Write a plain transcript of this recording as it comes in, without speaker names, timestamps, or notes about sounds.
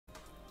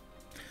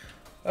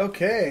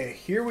Okay,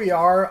 here we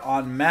are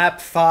on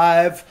map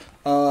 5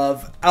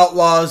 of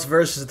Outlaws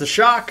versus the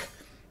Shock.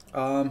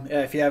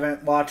 Yeah, if you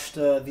haven't watched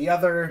the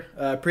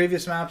other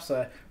previous maps,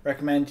 I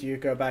recommend you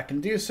go back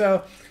and do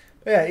so.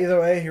 But yeah,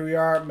 either way, here we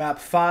are, map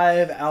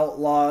 5.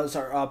 Outlaws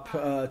are up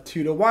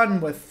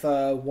 2-1 with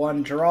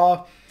one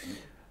draw.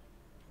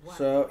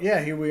 So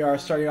yeah, here we are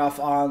starting off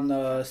on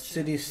the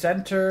city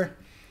center.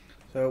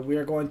 So we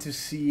are going to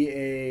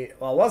see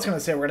well, I was going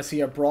to say we're going to see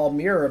a Brawl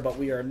Mirror, but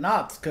we are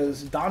not,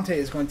 because Dante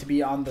is going to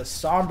be on the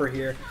Somber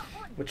here,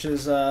 which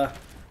is a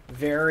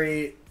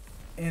very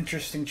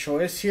interesting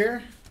choice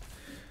here.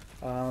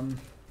 I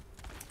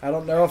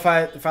don't know if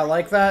I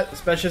like that,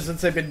 especially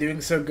since they've been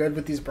doing so good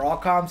with these Brawl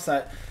comps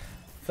that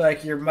I feel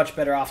like you're much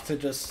better off to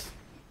just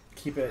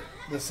keep it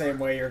the same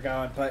way you're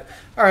going. But,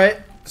 alright,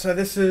 so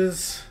this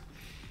is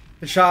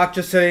the Shock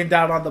just sitting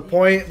down on the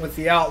point with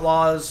the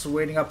Outlaws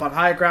waiting up on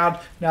high ground.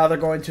 Now they're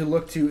going to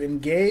look to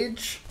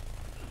engage.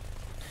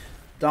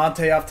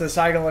 Dante off to the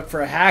side going to look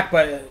for a hack,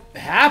 but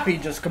Happy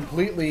just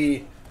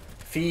completely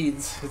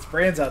feeds his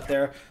brains out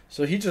there.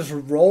 So he just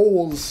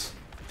rolls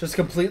just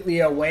completely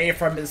away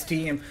from his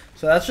team.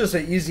 So that's just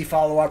an easy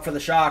follow-up for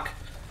the Shock.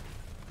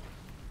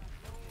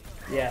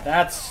 Yeah,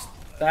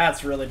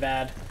 that's really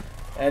bad.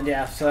 And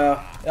yeah, so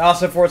it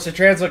also forced a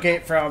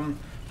translocate from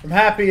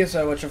Happy,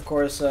 so which of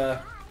course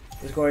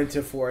is going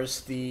to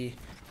force the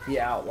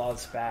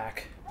Outlaws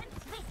back.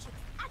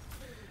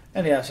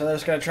 And yeah, so they're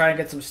just going to try and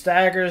get some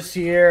staggers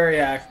here.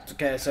 Yeah,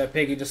 okay, so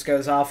Piggy just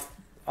goes off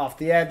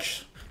the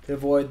edge to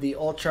avoid the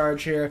ult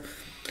charge here.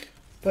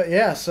 But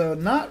yeah, so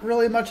not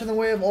really much in the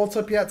way of ults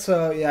up yet.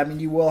 So yeah, I mean,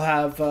 you will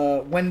have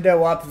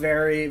window up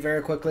very,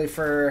 very quickly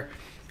for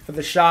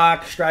the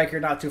Shock.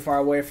 Striker not too far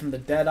away from the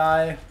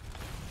Deadeye.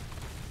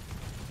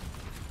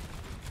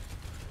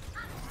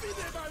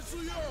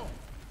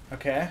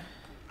 Okay.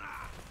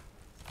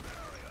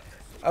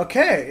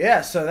 Okay,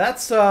 yeah, so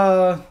that's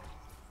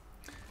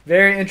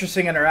very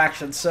interesting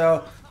interaction.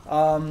 So,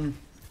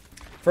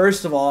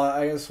 first of all,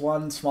 I guess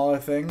one smaller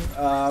thing.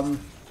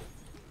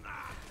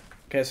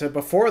 Okay, so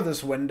before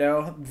this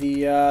window,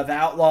 the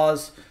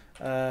Outlaws,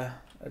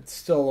 it's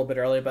still a little bit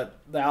early, but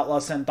the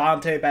Outlaws sent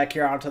Dante back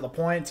here onto the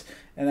point,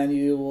 and then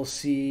you will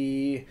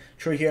see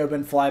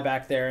Trujillo fly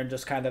back there and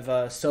just kind of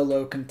a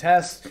solo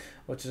contest,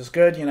 which is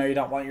good. You know, you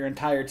don't want your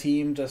entire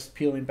team just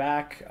peeling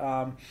back.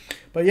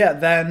 But yeah,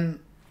 then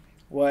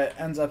what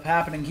ends up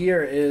happening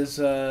here is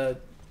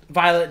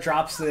Violet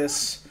drops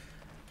this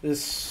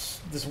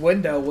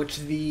window, which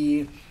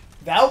the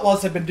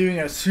Outlaws have been doing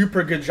a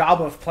super good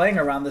job of playing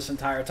around this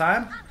entire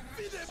time.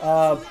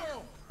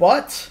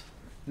 But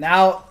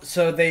now,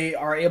 so they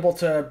are able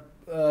to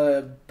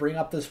bring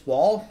up this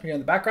wall here in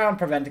the background,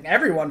 preventing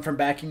everyone from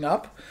backing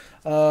up,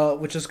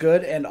 which is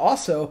good. And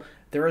also,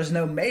 there is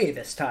no Mei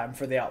this time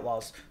for the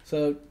Outlaws.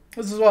 So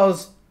this is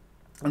what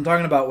I'm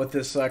talking about with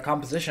this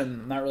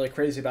composition. I'm not really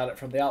crazy about it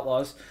from the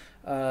Outlaws.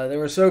 They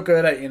were so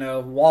good at, you know,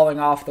 walling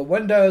off the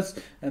windows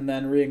and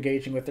then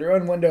re-engaging with their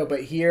own window.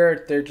 But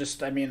here, they're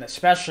just, I mean,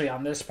 especially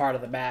on this part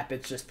of the map,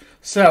 it's just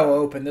so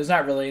open. There's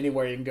not really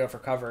anywhere you can go for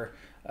cover.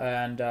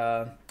 And,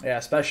 yeah,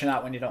 especially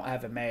not when you don't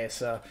have a Mei.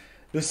 So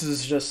this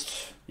is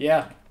just,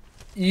 yeah,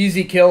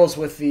 easy kills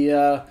with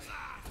the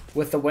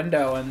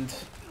window. And,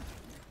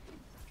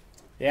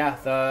 yeah,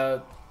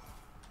 the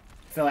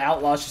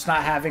Outlaws just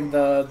not having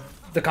the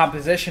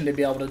composition to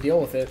be able to deal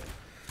with it.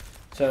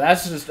 So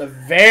that's just a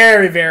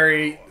very,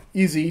 very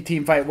easy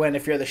team fight win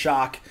if you're the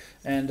Shock.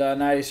 And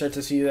now you start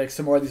to see like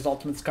some more of these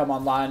ultimates come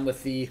online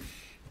with the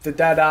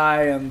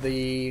Deadeye and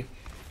the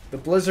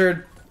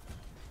Blizzard.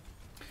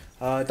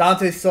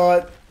 Dante's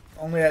still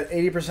only at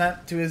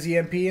 80% to his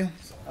EMP,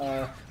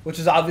 which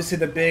is obviously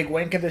the big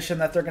win condition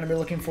that they're going to be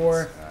looking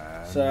for.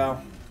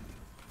 So,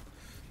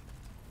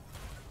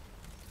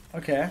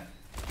 okay.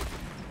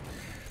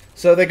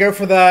 So they go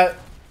for that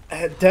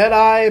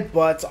Deadeye,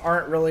 but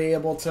aren't really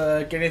able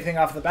to get anything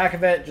off the back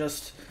of it,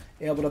 just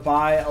able to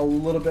buy a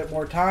little bit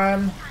more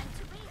time.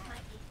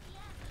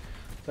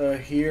 So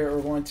here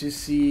we're going to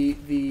see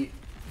the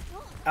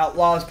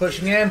Outlaws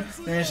pushing in.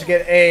 They managed to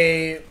get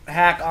a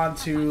hack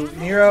onto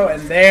Nero,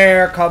 and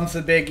there comes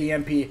the big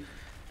EMP.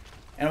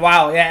 And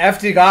wow, yeah,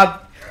 FD God,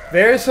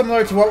 very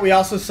similar to what we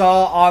also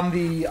saw on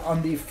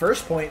the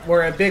first point,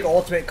 where a big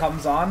ultimate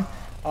comes on.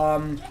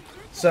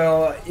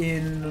 So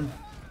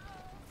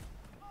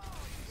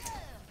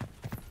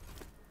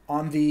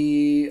on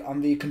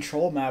the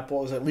control map,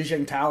 what was it,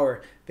 Lijiang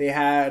Tower, they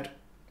had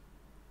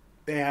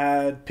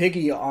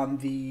Piggy on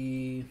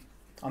the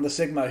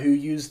Sigma, who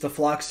used the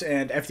Flux,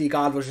 and FD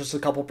God was just a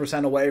couple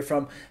percent away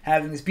from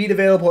having his beat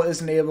available,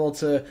 isn't able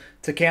to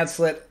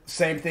cancel it.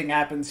 Same thing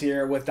happens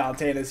here with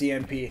Dante and his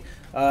EMP.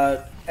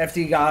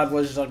 FD God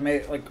was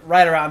like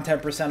right around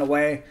 10%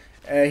 away.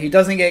 He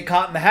doesn't get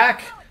caught in the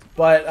hack,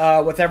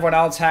 but with everyone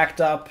else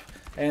hacked up,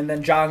 and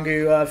then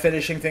Jongu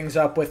finishing things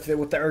up with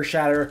the Earth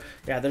Shatter.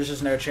 Yeah, there's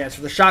just no chance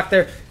for the Shock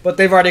there. But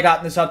they've already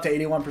gotten this up to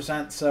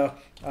 81%. So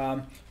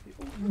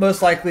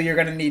most likely you're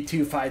going to need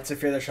 2 fights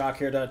if you're the Shock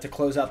here to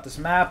close out this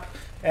map.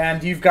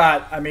 And you've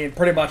got, I mean,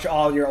 pretty much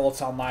all your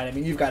ults online. I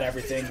mean, you've got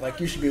everything. Like,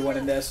 you should be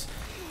winning this.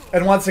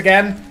 And once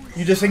again,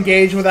 you just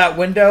engage with that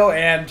window,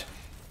 and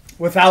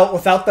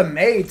without the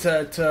Mei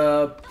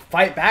to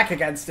fight back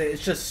against it,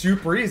 it's just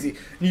super easy.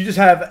 You just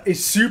have a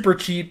super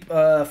cheap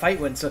fight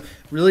win. So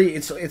really,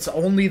 it's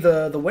only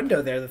the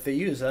window there that they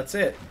use. That's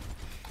it.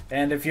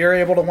 And if you're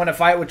able to win a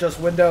fight with just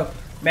window,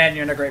 man,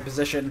 you're in a great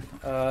position.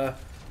 So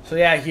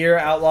yeah, here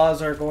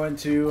Outlaws are going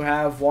to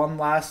have one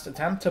last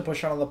attempt to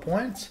push on the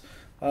points.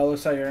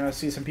 Looks like you're going to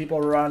see some people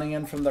running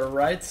in from the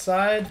right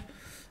side.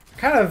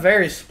 Kind of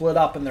very split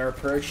up in their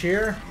approach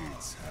here.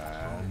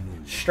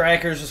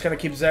 Striker's just going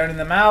to keep zoning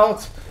them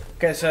out.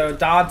 Okay, so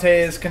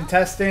Dante is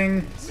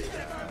contesting.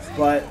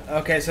 But,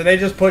 okay, so they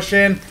just push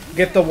in,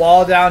 get the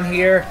wall down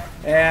here.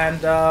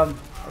 And,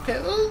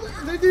 okay,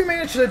 they do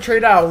manage to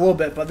trade out a little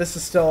bit, but this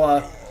is still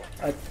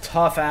a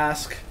tough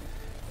ask.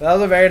 That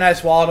was a very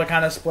nice wall to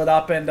kind of split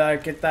up and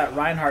get that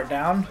Reinhardt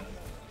down.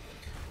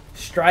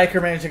 Striker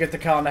managed to get the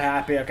kill on the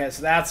Happy. Okay,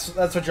 so that's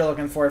what you're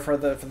looking for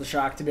the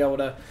Shock to be able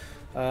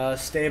to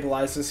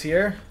stabilize this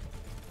here.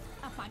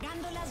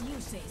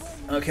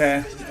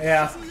 Okay,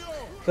 yeah.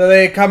 So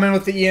they come in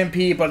with the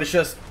EMP, but it's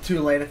just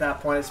too late at that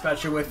point,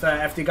 especially with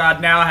FD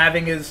God now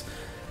having his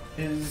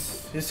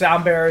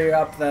sound barrier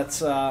up.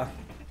 That's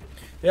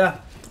yeah.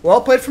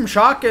 Well played from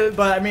Shock, but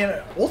I mean,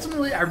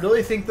 ultimately, I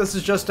really think this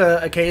is just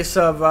a case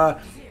of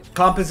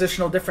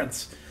compositional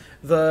difference.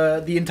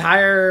 The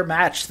entire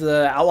match,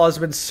 the Outlaws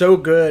have been so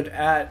good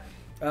at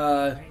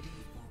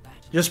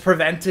just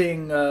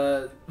preventing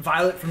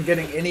Violet from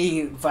getting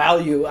any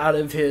value out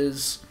of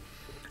his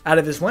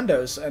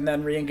windows, and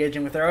then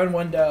re-engaging with their own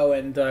window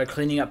and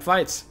cleaning up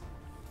fights.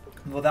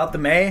 Without the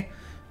Mei,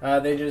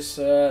 they just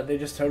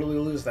totally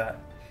lose that.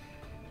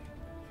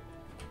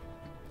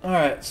 All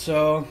right,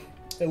 so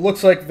it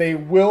looks like they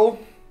will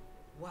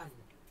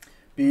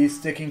be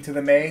sticking to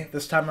the Mei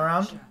this time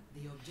around.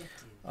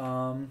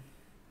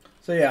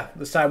 So yeah,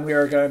 this time we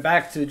are going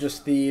back to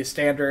just the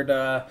standard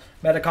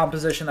meta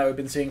composition that we've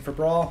been seeing for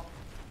Brawl.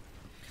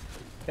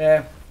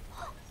 Yeah,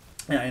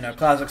 you know,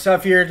 classic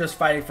stuff here, just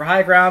fighting for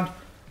high ground.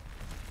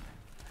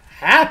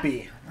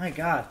 Happy, my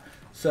God.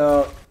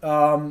 So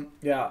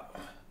yeah,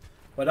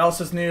 what else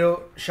is new?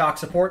 Shock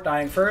support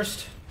dying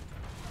first.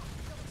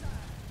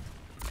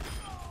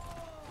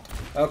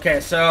 Okay,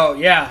 so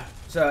yeah,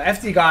 so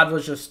FD God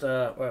was just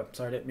well,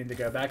 sorry, I didn't mean to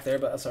go back there,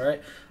 but that's all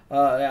right.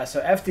 Yeah,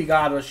 so FD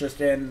God was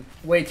just in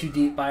way too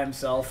deep by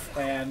himself,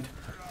 and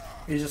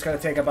he's just gonna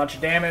take a bunch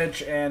of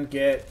damage and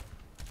get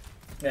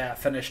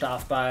finished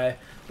off by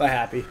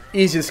Happy.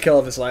 Easiest kill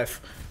of his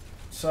life.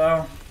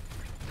 So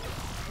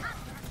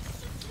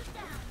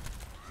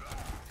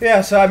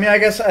yeah, so I mean, I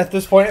guess at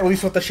this point, at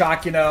least with the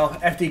Shock, you know,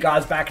 FD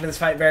God's back into this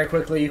fight very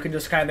quickly. You can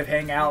just kind of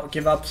hang out,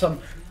 give up some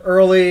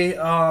early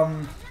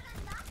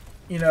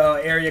you know,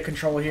 area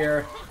control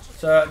here.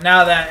 So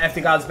now that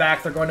FD God's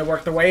back, they're going to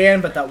work their way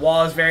in, but that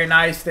wall is very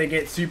nice. They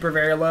get super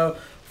very low.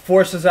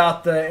 Forces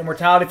out the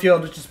Immortality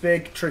Field, which is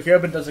big.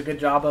 Trichyobin does a good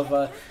job of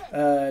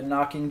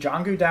knocking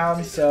Jangu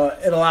down, so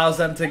it allows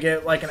them to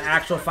get like an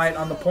actual fight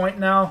on the point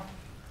now.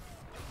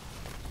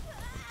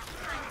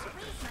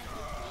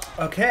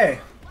 Okay,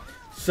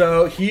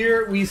 so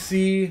here we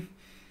see,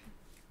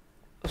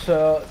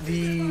 so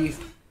the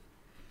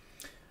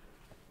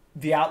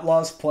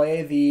Outlaws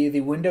play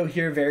the window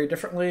here very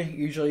differently.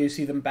 Usually you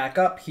see them back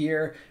up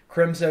here.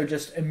 Crimzo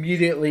just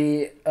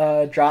immediately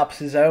drops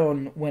his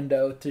own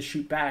window to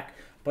shoot back,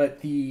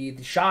 but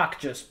the Shock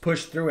just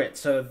pushed through it,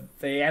 so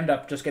they end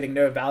up just getting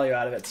no value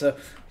out of it.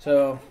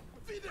 So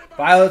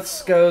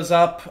Violet's goes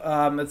up.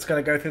 It's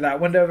going to go through that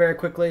window very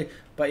quickly,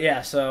 but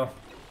yeah, so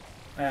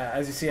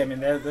as you see, I mean,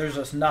 there's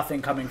just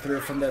nothing coming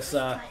through from this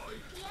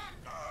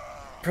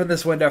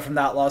window from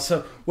the Outlaws.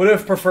 So would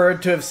have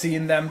preferred to have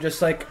seen them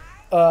just like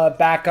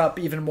back up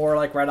even more,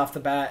 like right off the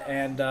bat,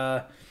 and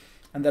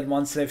then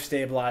once they've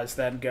stabilized,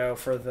 then go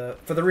for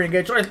the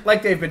re-engage,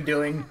 like they've been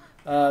doing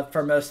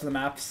for most of the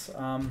maps.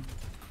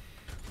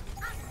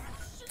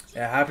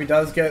 Yeah, Happy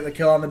does get the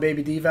kill on the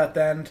baby Diva at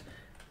the end.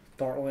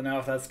 Don't really know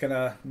if that's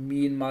gonna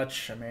mean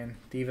much. I mean,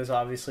 Diva's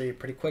obviously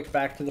pretty quick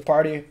back to the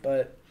party,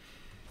 but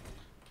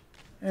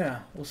yeah,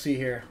 we'll see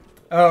here.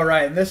 Oh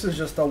right, and this is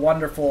just a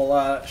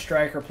wonderful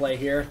striker play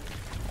here.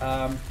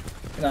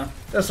 You know,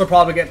 this will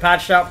probably get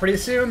patched out pretty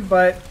soon,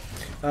 but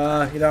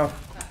you know,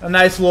 a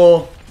nice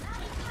little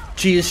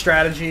cheese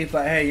strategy.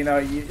 But hey, you know,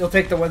 you'll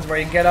take the wins where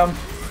you can get them.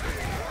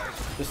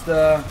 Just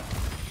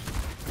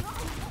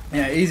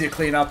yeah, easy to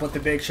clean up with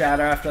the big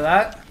shatter after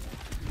that.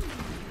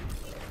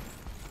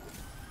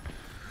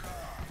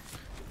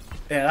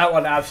 Yeah, that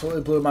one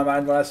absolutely blew my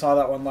mind when I saw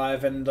that one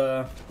live. And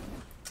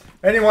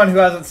anyone who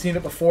hasn't seen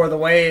it before, the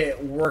way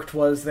it worked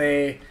was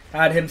they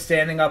had him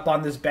standing up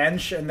on this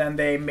bench, and then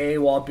they Mei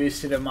wall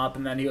boosted him up,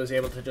 and then he was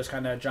able to just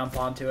kind of jump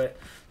onto it.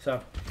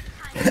 So,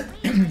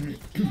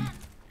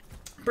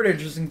 pretty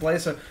interesting play.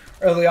 So,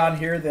 early on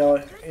here,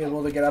 they're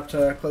able to get up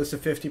to close to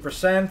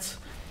 50%.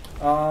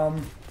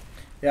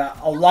 Yeah,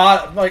 a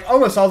lot, like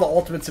almost all the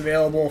ultimates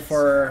available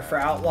for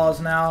Outlaws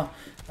now.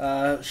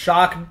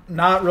 Shock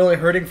not really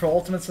hurting for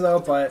ultimates though,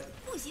 but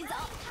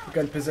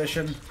good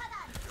position.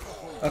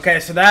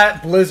 Okay, so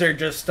that Blizzard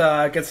just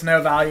gets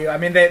no value. I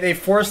mean, they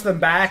force them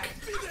back,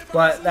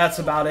 but that's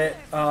about it.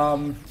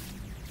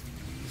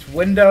 This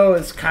window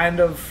is kind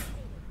of...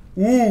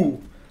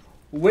 Ooh!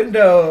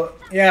 Window...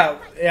 Yeah,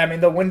 I mean,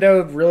 the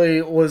window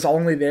really was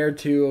only there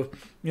to,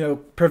 you know,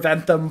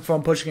 prevent them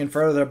from pushing in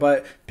further,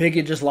 but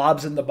Piggy just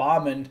lobs in the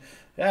bomb, and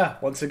yeah,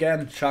 once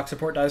again, Shock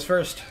support dies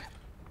first.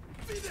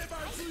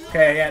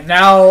 Okay, yeah,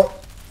 now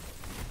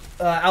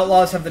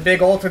Outlaws have the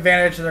big ult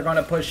advantage, so they're going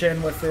to push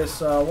in with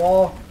this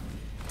wall.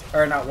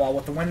 Or not wall,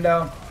 with the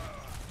window.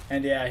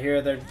 And yeah, here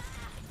they're...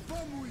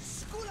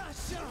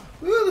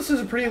 Ooh, this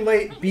is a pretty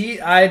late beat.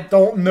 I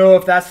don't know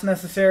if that's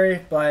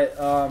necessary, but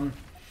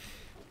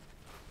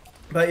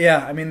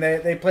yeah, I mean,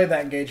 they played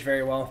that engage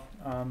very well.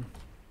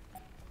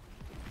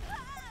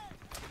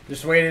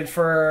 Just waited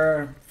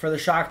for the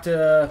Shock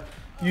to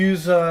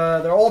use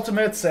their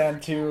ultimates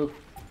and to,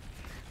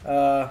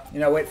 you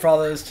know, wait for all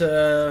those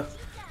to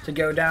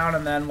go down,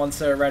 and then once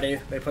they're ready,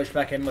 they push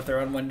back in with their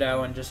own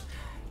window and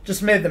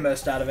just made the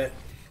most out of it.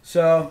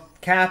 So,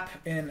 cap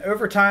in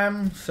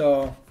overtime,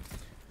 so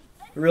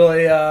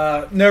really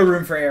no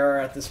room for error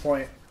at this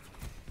point.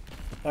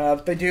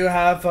 They do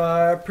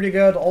have pretty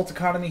good ult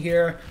economy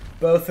here,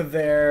 both of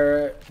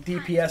their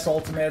DPS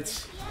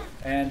ultimates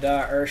and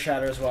Earth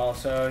Shatter as well,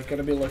 so going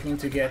to be looking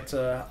to get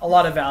a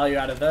lot of value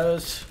out of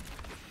those.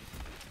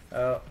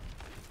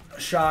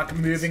 Shock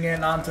moving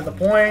in onto the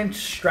point.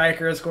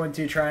 Striker is going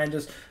to try and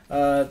just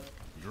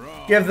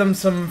give them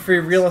some free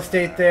real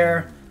estate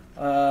there.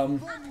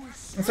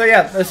 So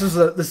yeah, this is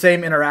the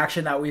same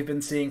interaction that we've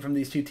been seeing from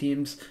these two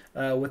teams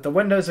with the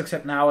windows,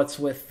 except now it's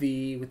with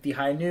the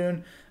high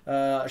noon.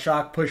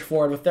 Shock push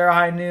forward with their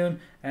high noon,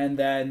 and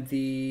then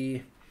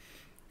the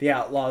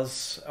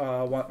Outlaws,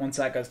 once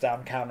that goes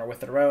down, counter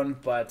with their own.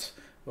 But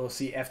we'll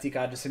see FD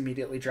God just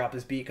immediately drop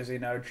his beat because they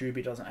know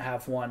Druby doesn't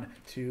have one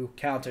to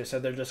counter, so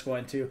they're just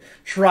going to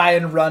try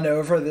and run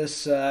over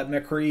this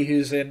McCree,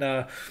 who's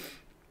in.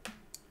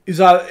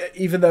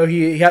 Even though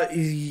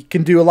he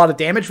can do a lot of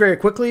damage very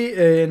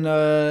quickly in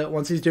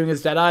once he's doing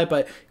his Deadeye,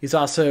 but he's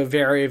also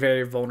very,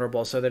 very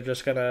vulnerable. So they're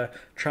just gonna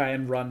try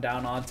and run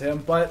down onto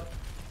him, but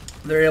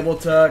they're able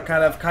to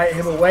kind of kite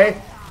him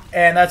away,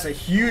 and that's a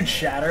huge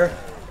shatter.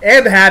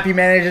 And Happy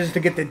manages to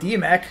get the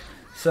D-Mech.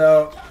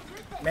 So,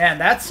 man,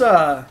 that's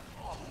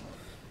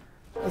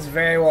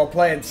very well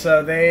played.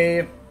 So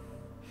they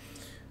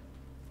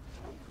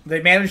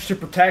managed to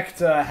protect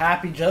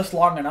Happy just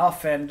long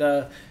enough,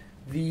 and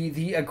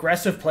the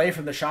aggressive play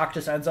from the Shock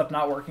just ends up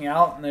not working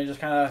out, and they just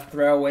kind of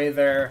throw away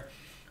their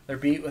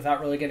beat without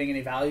really getting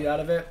any value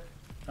out of it.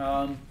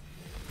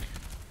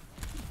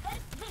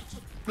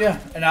 Yeah,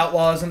 and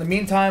Outlaws in the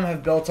meantime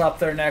have built up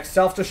their next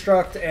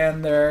self-destruct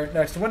and their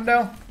next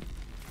window.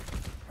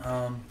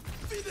 Oh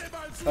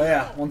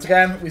yeah, once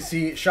again we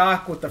see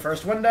Shock with the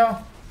first window,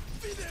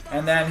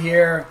 and then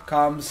here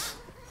comes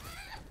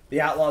the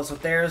Outlaws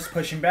with theirs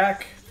pushing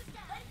back.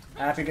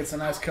 Happy gets a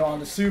nice kill on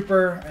the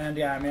super, and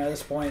yeah, I mean at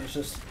this point it's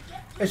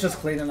just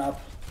cleaning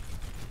up.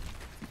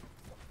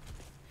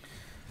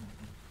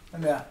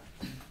 And yeah,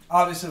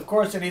 obviously, of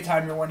course,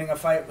 anytime you're winning a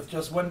fight with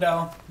just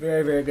window,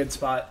 very, very good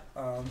spot.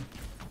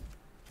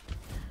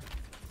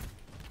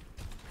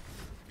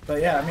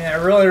 But yeah, I mean,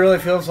 it really, really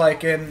feels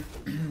like in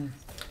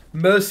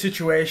most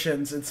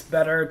situations, it's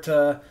better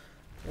to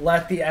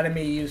let the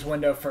enemy use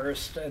window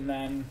first and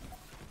then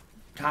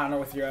counter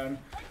with your own.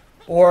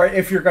 Or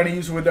if you're going to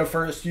use window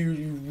first,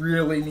 you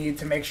really need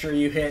to make sure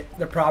you hit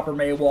the proper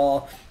May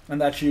wall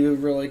and that you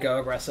really go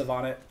aggressive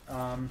on it.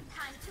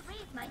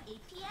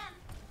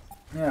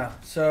 Yeah,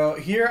 so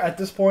here at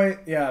this point,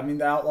 yeah, I mean,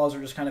 the Outlaws are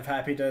just kind of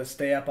happy to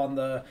stay up on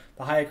the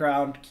high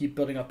ground, keep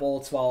building up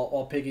ults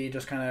while Piggy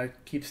just kind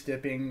of keeps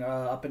dipping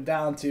up and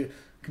down to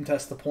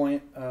contest the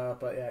point.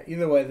 But yeah,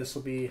 either way, this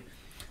will be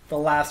the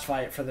last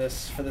fight for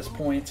this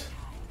point.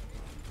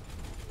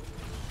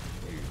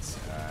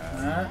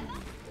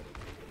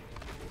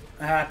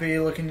 Happy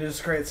looking to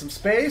just create some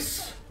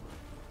space.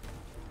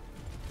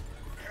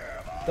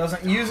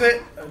 Doesn't use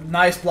it.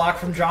 Nice block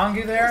from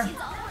Jongu there.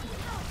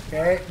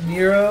 Okay,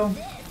 Nero.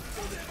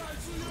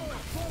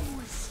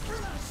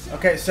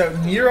 Okay, so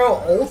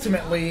Nero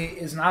ultimately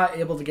is not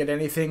able to get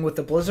anything with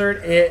the Blizzard.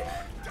 It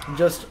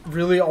just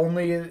really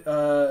only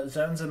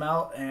zones him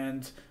out,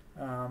 and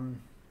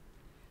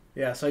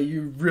yeah, so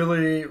you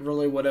really,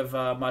 really would have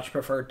much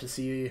preferred to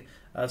see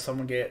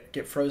someone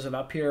get frozen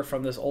up here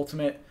from this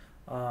ultimate.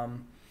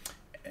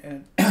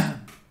 And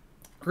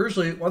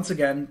crucially, once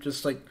again,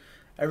 just like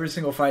every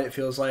single fight, it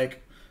feels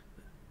like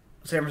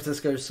San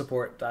Francisco's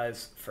support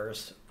dies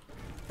first.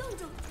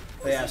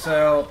 But yeah,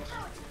 so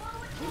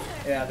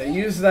yeah, they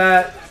use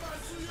that.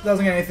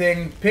 Doesn't get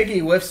anything. Piggy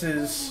whiffs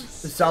his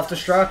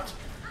self-destruct,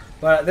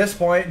 but at this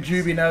point,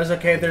 Juby knows,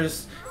 okay,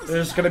 there's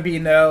gonna be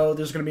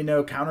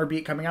no counter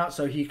beat coming out,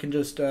 so he can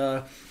just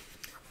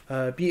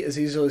beat as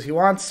easily as he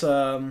wants.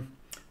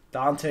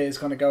 Dante is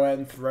gonna go ahead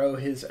and throw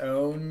his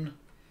own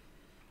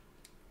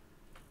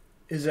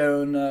his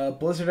own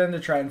Blizzard in to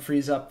try and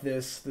freeze up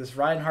this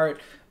Reinhardt,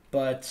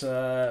 but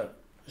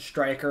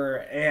Striker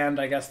and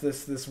I guess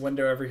this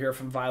window over here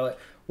from Violet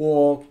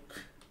will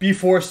be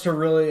forced to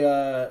really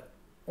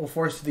will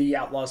force the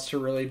Outlaws to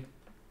really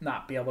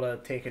not be able to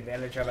take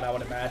advantage of it, I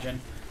would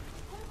imagine.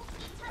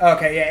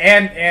 Okay,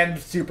 yeah, and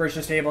Super's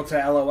just able to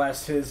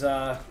LOS his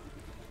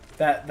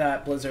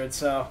that Blizzard,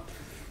 so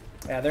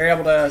yeah, they're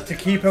able to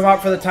keep him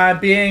up for the time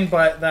being,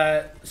 but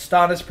that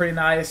stun is pretty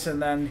nice,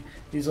 and then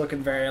he's looking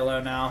very low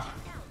now.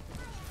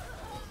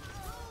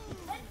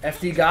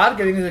 FD God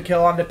getting the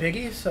kill onto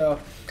Piggy, so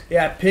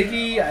yeah,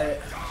 Piggy.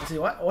 Let's see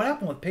what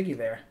happened with Piggy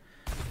there.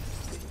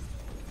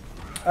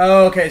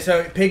 Oh, okay,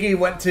 so Piggy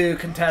went to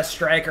contest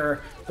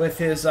Striker with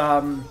his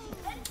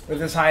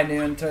high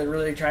noon to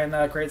really try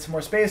and create some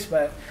more space,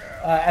 but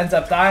ends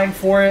up dying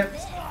for it.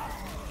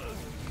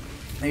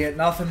 They get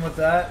nothing with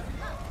that.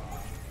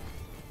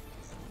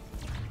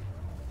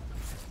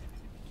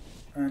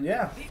 And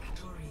yeah,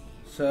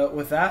 so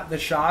with that, the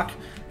Shock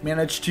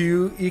managed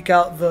to eke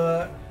out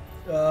the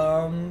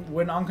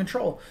win on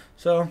control.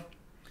 So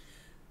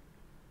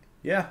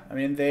yeah, I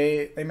mean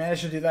they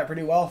managed to do that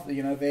pretty well.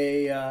 You know,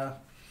 they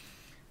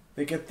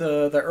get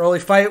the early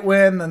fight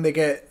win, then they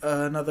get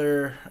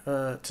another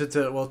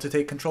to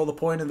take control of the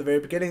point in the very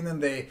beginning. Then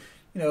they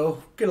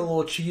get a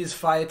little cheese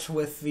fight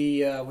with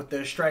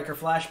the Striker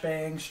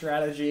flashbang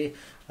strategy.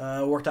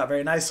 Worked out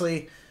very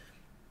nicely.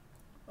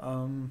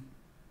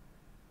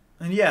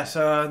 And yeah,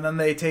 so then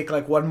they take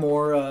like one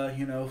more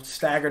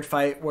staggered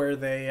fight where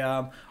they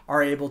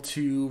are able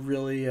to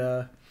really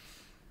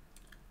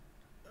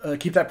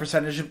keep that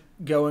percentage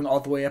going all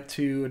the way up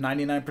to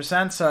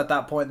 99%. So at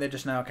that point, they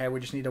just know, okay, we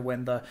just need to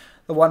win the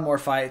one more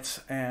fight.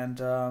 And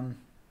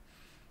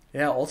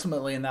yeah,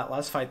 ultimately in that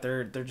last fight,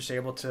 they're just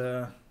able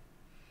to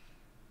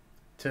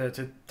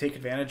take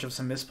advantage of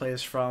some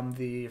misplays from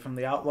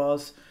the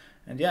Outlaws,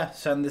 and yeah,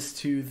 send this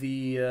to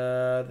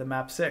the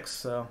map 6.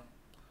 So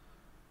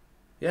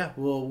yeah,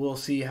 we'll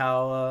see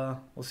how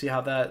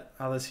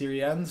the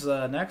series ends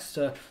next.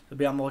 So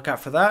be on the lookout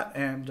for that.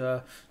 And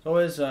as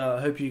always,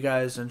 hope you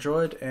guys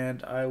enjoyed,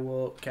 and I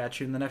will catch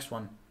you in the next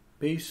one.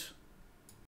 Peace.